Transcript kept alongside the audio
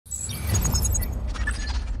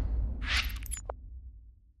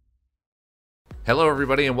Hello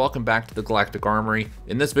everybody and welcome back to the Galactic Armory.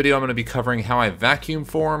 In this video I'm going to be covering how I vacuum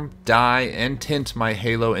form, dye, and tint my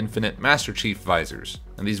Halo Infinite Master Chief visors.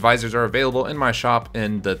 And these visors are available in my shop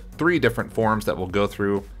in the 3 different forms that we'll go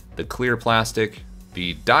through: the clear plastic,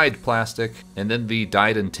 the dyed plastic, and then the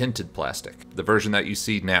dyed and tinted plastic, the version that you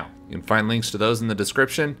see now. You can find links to those in the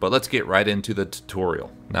description, but let's get right into the tutorial.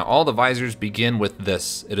 Now all the visors begin with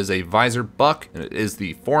this. It is a visor buck, and it is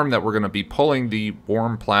the form that we're going to be pulling the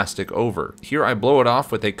warm plastic over. Here I blow it off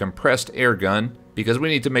with a compressed air gun, because we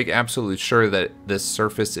need to make absolutely sure that this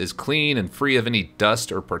surface is clean and free of any dust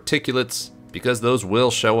or particulates, because those will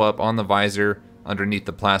show up on the visor underneath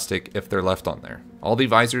the plastic if they're left on there. All the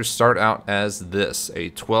visors start out as this,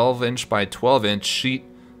 a 12-inch by 12-inch sheet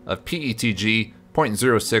of PETG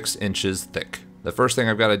 0.06 inches thick. The first thing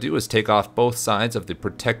I've got to do is take off both sides of the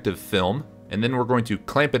protective film, and then we're going to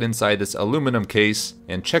clamp it inside this aluminum case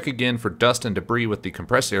and check again for dust and debris with the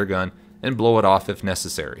compressed air gun and blow it off if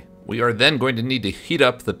necessary. We are then going to need to heat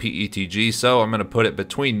up the PETG, so I'm going to put it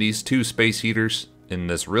between these 2 space heaters in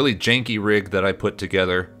this really janky rig that I put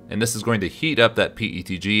together, and this is going to heat up that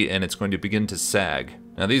PETG and it's going to begin to sag.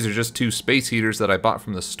 Now these are just 2 space heaters that I bought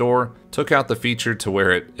from the store. Took out the feature to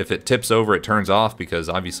where if it tips over it turns off, because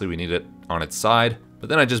obviously we need it on its side. But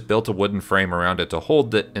then I just built a wooden frame around it to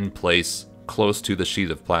hold it in place close to the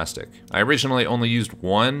sheet of plastic. I originally only used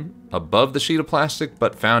one above the sheet of plastic,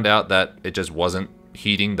 but found out that it just wasn't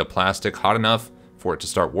heating the plastic hot enough for it to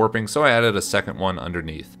start warping, so I added a second one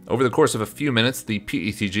underneath. Over the course of a few minutes, the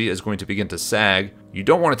PETG is going to begin to sag. You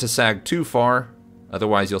don't want it to sag too far,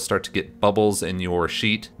 otherwise you'll start to get bubbles in your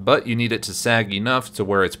sheet, but you need it to sag enough to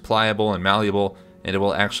where it's pliable and malleable, and it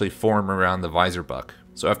will actually form around the visor buck.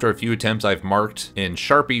 So after a few attempts, I've marked in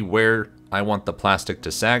Sharpie where I want the plastic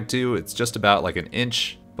to sag to. It's just about like an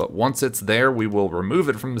inch, but once it's there, we will remove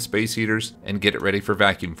it from the space heaters and get it ready for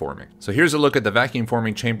vacuum forming. So here's a look at the vacuum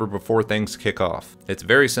forming chamber before things kick off. It's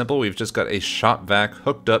very simple. We've just got a shop vac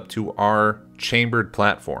hooked up to our chambered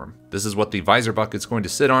platform. This is what the visor buck is going to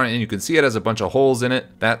sit on, and you can see it has a bunch of holes in it.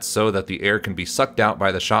 That's so that the air can be sucked out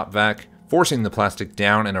by the shop vac, forcing the plastic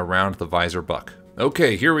down and around the visor buck.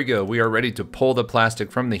 Okay, here we go. We are ready to pull the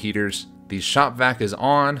plastic from the heaters. The shop vac is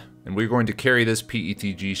on, and we're going to carry this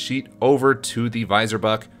PETG sheet over to the visor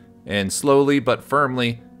buck and slowly but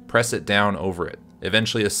firmly press it down over it.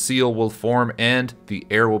 Eventually a seal will form and the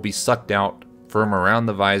air will be sucked out from around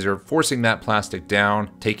the visor, forcing that plastic down,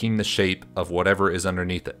 taking the shape of whatever is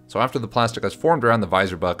underneath it. So after the plastic has formed around the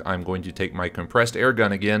visor buck, I'm going to take my compressed air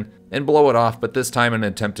gun again and blow it off, but this time in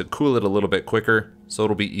an attempt to cool it a little bit quicker so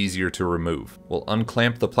it'll be easier to remove. We'll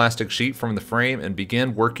unclamp the plastic sheet from the frame and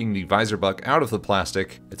begin working the visor buck out of the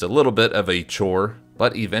plastic. It's a little bit of a chore,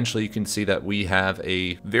 but eventually you can see that we have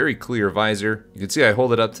a very clear visor. You can see I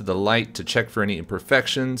hold it up to the light to check for any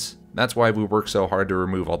imperfections. That's why we work so hard to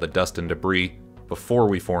remove all the dust and debris before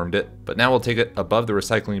we formed it. But now we'll take it above the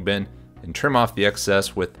recycling bin and trim off the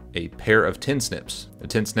excess with a pair of tin snips. The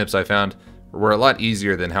tin snips I found were a lot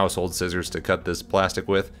easier than household scissors to cut this plastic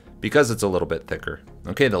with, because it's a little bit thicker.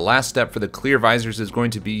 Okay, the last step for the clear visors is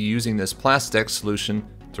going to be using this Plastex solution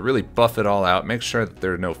to really buff it all out, make sure that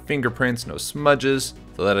there are no fingerprints, no smudges,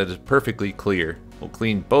 so that it is perfectly clear. We'll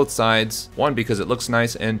clean both sides, 1 because it looks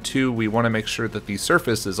nice, and 2 we want to make sure that the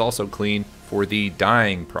surface is also clean for the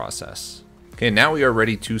dyeing process. Okay, now we are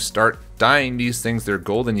ready to start dyeing these things their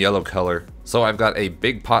golden yellow color. So I've got a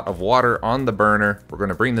big pot of water on the burner. We're going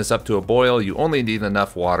to bring this up to a boil. You only need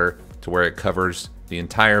enough water to where it covers the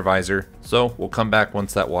entire visor, so we'll come back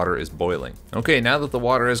once that water is boiling. Okay, now that the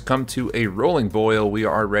water has come to a rolling boil, we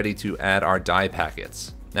are ready to add our dye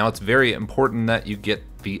packets. Now it's very important that you get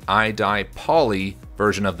the iDye Poly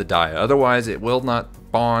version of the dye, otherwise it will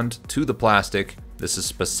not bond to the plastic. This is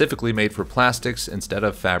specifically made for plastics instead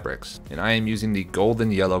of fabrics, and I am using the golden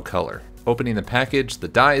yellow color. Opening the package, the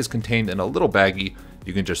dye is contained in a little baggie.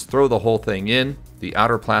 You can just throw the whole thing in. The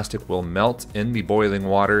outer plastic will melt in the boiling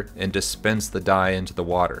water and dispense the dye into the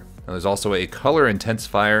water. Now there's also a color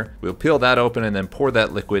intensifier. We'll peel that open and then pour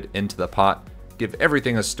that liquid into the pot. Give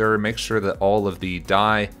everything a stir, make sure that all of the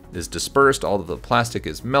dye is dispersed, all of the plastic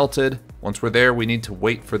is melted. Once we're there, we need to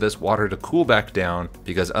wait for this water to cool back down,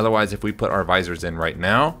 because otherwise if we put our visors in right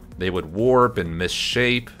now, they would warp and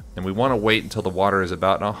misshape, and we want to wait until the water is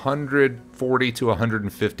about 140 to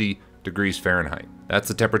 150 degrees Fahrenheit. That's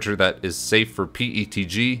the temperature that is safe for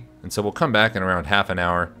PETG, and so we'll come back in around half an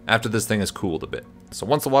hour after this thing has cooled a bit. So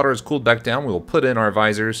once the water has cooled back down, we will put in our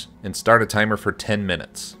visors and start a timer for 10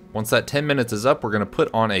 minutes. Once that 10 minutes is up, we're going to put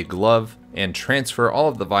on a glove and transfer all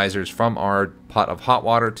of the visors from our pot of hot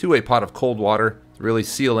water to a pot of cold water to really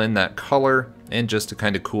seal in that color and just to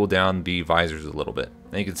kind of cool down the visors a little bit.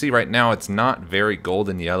 And you can see right now it's not very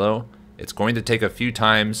golden yellow. It's going to take a few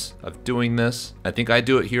times of doing this. I think I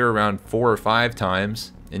do it here around 4 or 5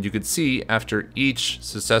 times. And you can see after each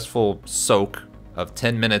successful soak of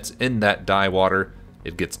 10 minutes in that dye water,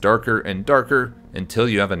 it gets darker and darker until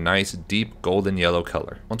you have a nice deep golden yellow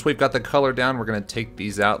color. Once we've got the color down, we're going to take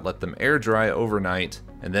these out, let them air dry overnight,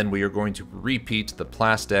 and then we are going to repeat the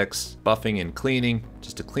Plastex buffing and cleaning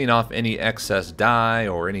just to clean off any excess dye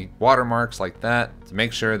or any watermarks like that to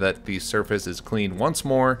make sure that the surface is clean once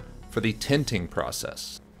more for the tinting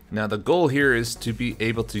process. Now the goal here is to be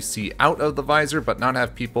able to see out of the visor but not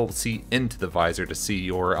have people see into the visor to see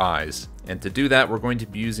your eyes. And to do that, we're going to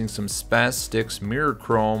be using some Spaz mirror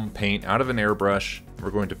chrome paint out of an airbrush.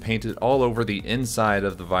 We're going to paint it all over the inside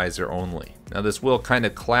of the visor only. Now this will kind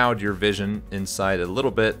of cloud your vision inside a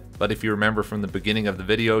little bit, but if you remember from the beginning of the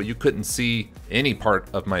video, you couldn't see any part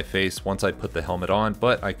of my face once I put the helmet on,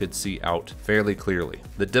 but I could see out fairly clearly.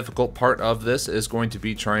 The difficult part of this is going to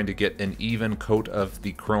be trying to get an even coat of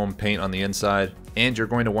the chrome paint on the inside, and you're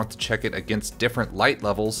going to want to check it against different light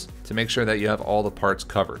levels to make sure that you have all the parts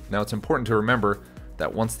covered. Now it's important to remember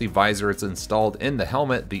that once the visor is installed in the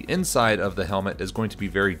helmet, the inside of the helmet is going to be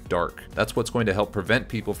very dark. That's what's going to help prevent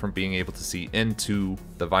people from being able to see into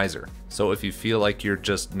the visor. So if you feel like you're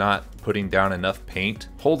just not putting down enough paint,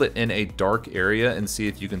 hold it in a dark area and see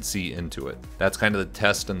if you can see into it. That's kind of the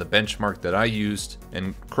test and the benchmark that I used,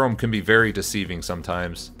 and chrome can be very deceiving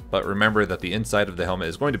sometimes, but remember that the inside of the helmet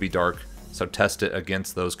is going to be dark, so test it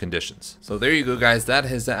against those conditions. So there you go guys, that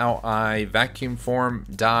is how I vacuum form,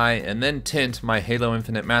 dye, and then tint my Halo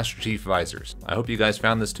Infinite Master Chief visors. I hope you guys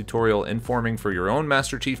found this tutorial informing for your own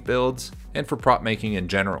Master Chief builds and for prop making in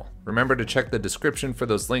general. Remember to check the description for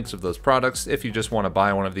those links of those products if you just want to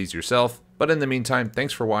buy one of these yourself. But in the meantime,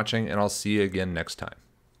 thanks for watching and I'll see you again next time.